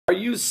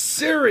you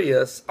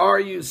serious? Are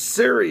you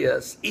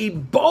serious?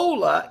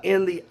 Ebola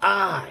in the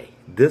eye.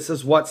 This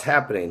is what's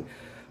happening.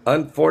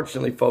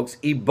 Unfortunately, folks,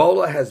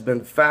 Ebola has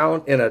been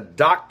found in a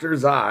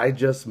doctor's eye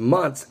just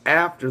months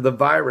after the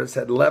virus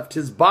had left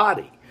his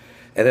body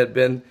and had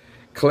been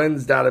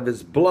cleansed out of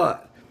his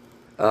blood.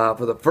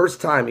 For the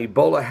first time,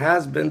 Ebola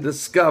has been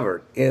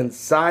discovered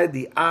inside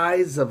the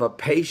eyes of a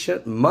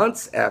patient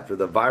months after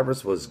the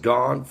virus was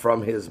gone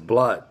from his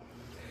blood.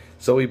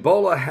 So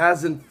Ebola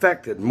has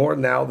infected more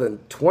now than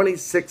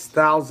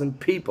 26,000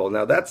 people.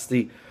 Now that's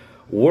the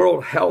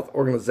World Health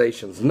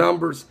Organization's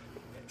numbers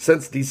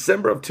since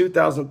December of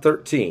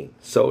 2013.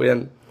 So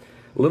in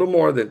a little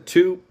more than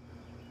 2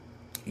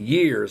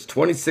 years,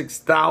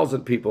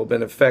 26,000 people have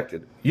been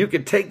infected. You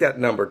could take that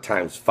number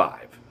times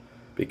 5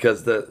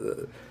 because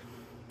the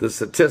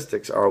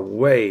statistics are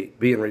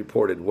being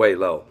reported way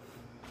low.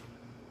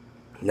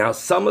 Now,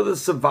 some of the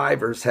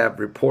survivors have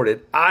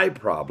reported eye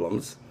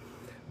problems,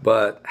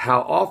 but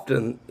how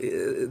often,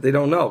 they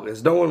don't know,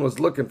 because no one was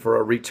looking for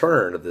a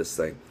return of this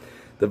thing.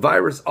 The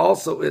virus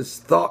also is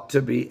thought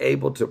to be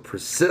able to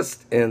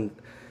persist in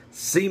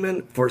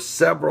semen for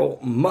several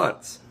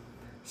months.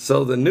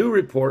 So the new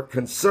report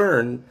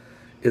concern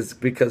is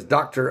because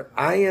Dr.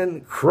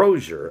 Ian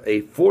Crozier,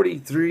 a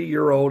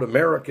 43-year-old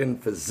American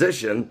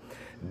physician,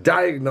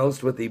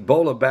 diagnosed with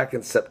Ebola back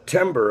in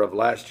September of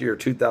last year,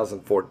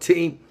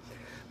 2014,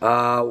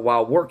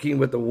 while working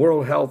with the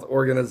World Health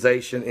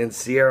Organization in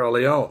Sierra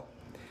Leone.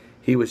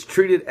 He was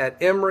treated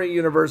at Emory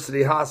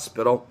University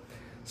Hospital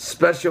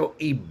Special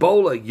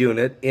Ebola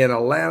Unit in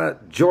Atlanta,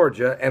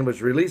 Georgia, and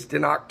was released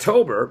in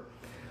October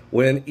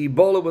when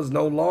Ebola was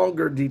no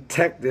longer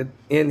detected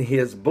in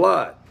his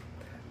blood.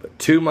 But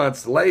 2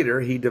 months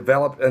later, he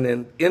developed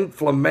an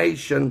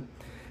inflammation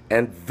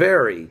and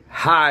very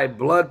high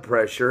blood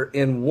pressure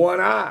in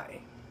one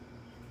eye.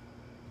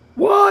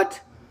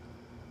 What?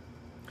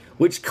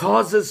 Which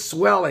causes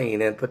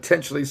swelling and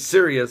potentially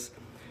serious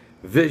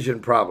vision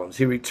problems.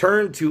 He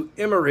returned to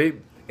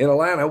Emory in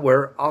Atlanta,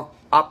 where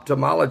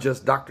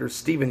ophthalmologist Dr.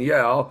 Stephen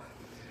Yale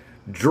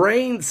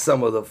drained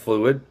some of the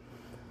fluid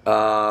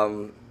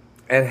and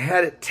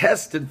had it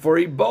tested for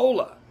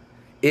Ebola.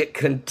 It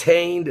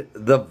contained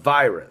the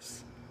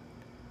virus,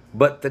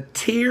 but the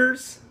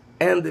tears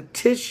and the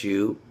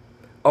tissue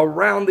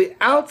around the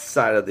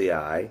outside of the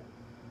eye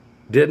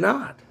did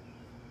not.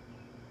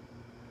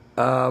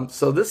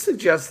 So this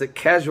suggests that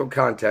casual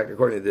contact,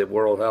 according to the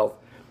World Health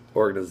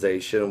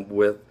Organization,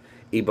 with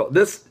Ebola,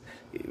 this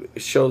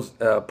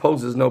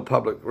poses no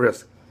public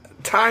risk.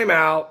 Time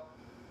out.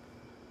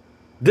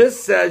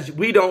 This says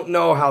we don't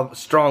know how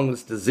strong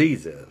this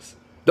disease is.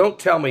 Don't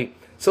tell me.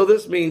 So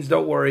this means,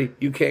 don't worry,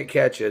 you can't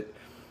catch it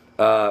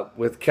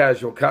with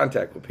casual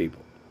contact with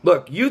people.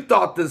 Look, you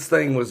thought this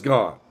thing was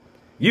gone.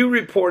 You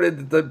reported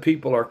that the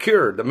people are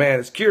cured, the man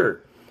is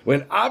cured,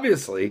 when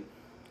obviously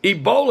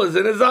Ebola's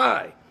in his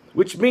eye,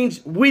 which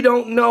means we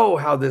don't know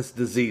how this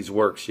disease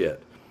works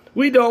yet.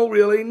 We don't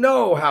really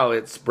know how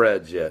it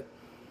spreads yet.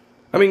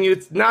 I mean,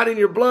 it's not in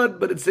your blood,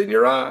 but it's in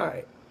your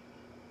eye,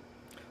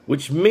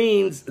 which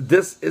means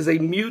this is a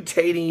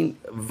mutating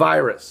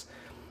virus.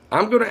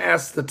 I'm going to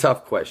ask the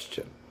tough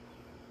question.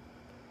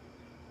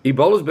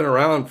 Ebola's been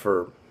around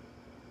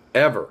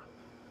forever,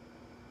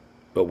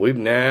 but we've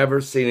never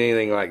seen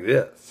anything like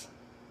this.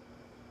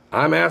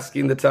 I'm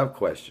asking the tough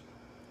question.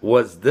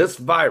 Was this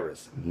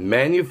virus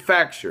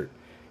manufactured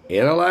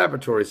in a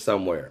laboratory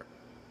somewhere?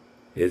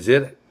 Is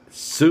it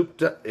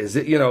souped up? Is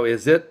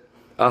it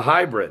a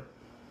hybrid?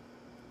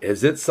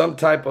 Is it some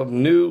type of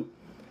new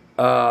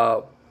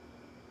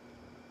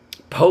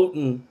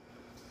potent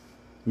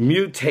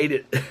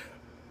mutated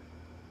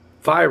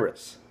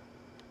virus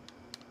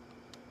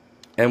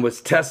and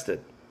was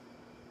tested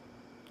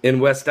in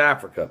West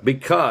Africa?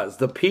 Because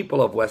the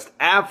people of West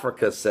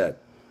Africa said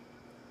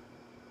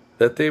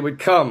that they would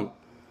come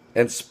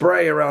and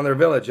spray around their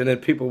village, and then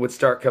people would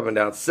start coming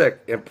down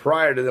sick. And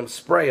prior to them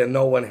spraying,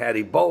 no one had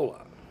Ebola.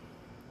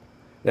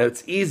 Now,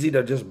 it's easy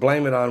to just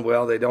blame it on,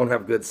 well, they don't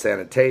have good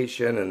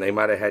sanitation and they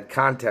might have had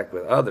contact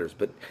with others.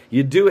 But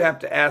you do have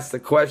to ask the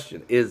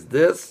question, is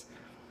this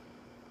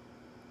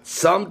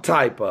some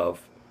type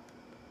of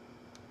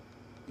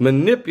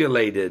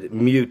manipulated,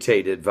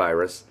 mutated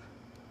virus?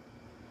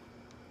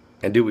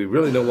 And do we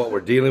really know what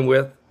we're dealing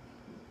with?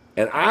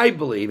 And I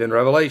believe in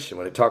Revelation,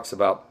 when it talks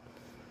about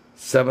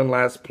 7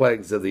 last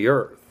plagues of the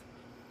earth,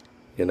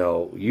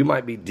 you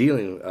might be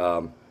dealing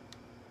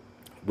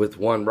with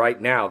one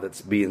right now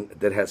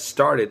that has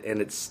started,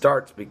 and it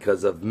starts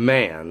because of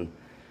man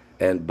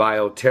and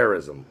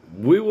bioterrorism.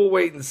 We will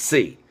wait and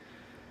see.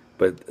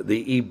 But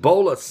the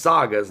Ebola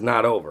saga is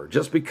not over.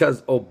 Just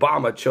because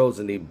Obama chose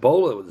an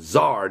Ebola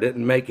czar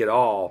didn't make it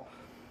all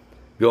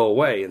go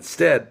away.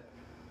 Instead,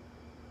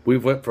 we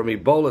went from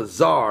Ebola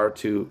czar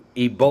to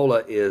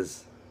Ebola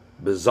is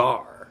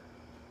bizarre.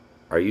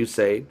 Are you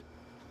saved?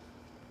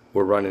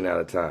 We're running out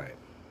of time.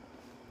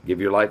 Give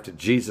your life to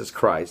Jesus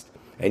Christ,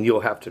 and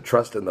you'll have to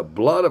trust in the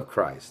blood of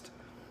Christ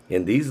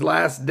in these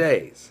last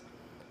days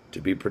to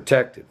be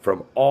protected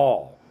from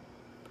all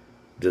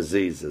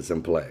diseases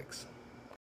and plagues.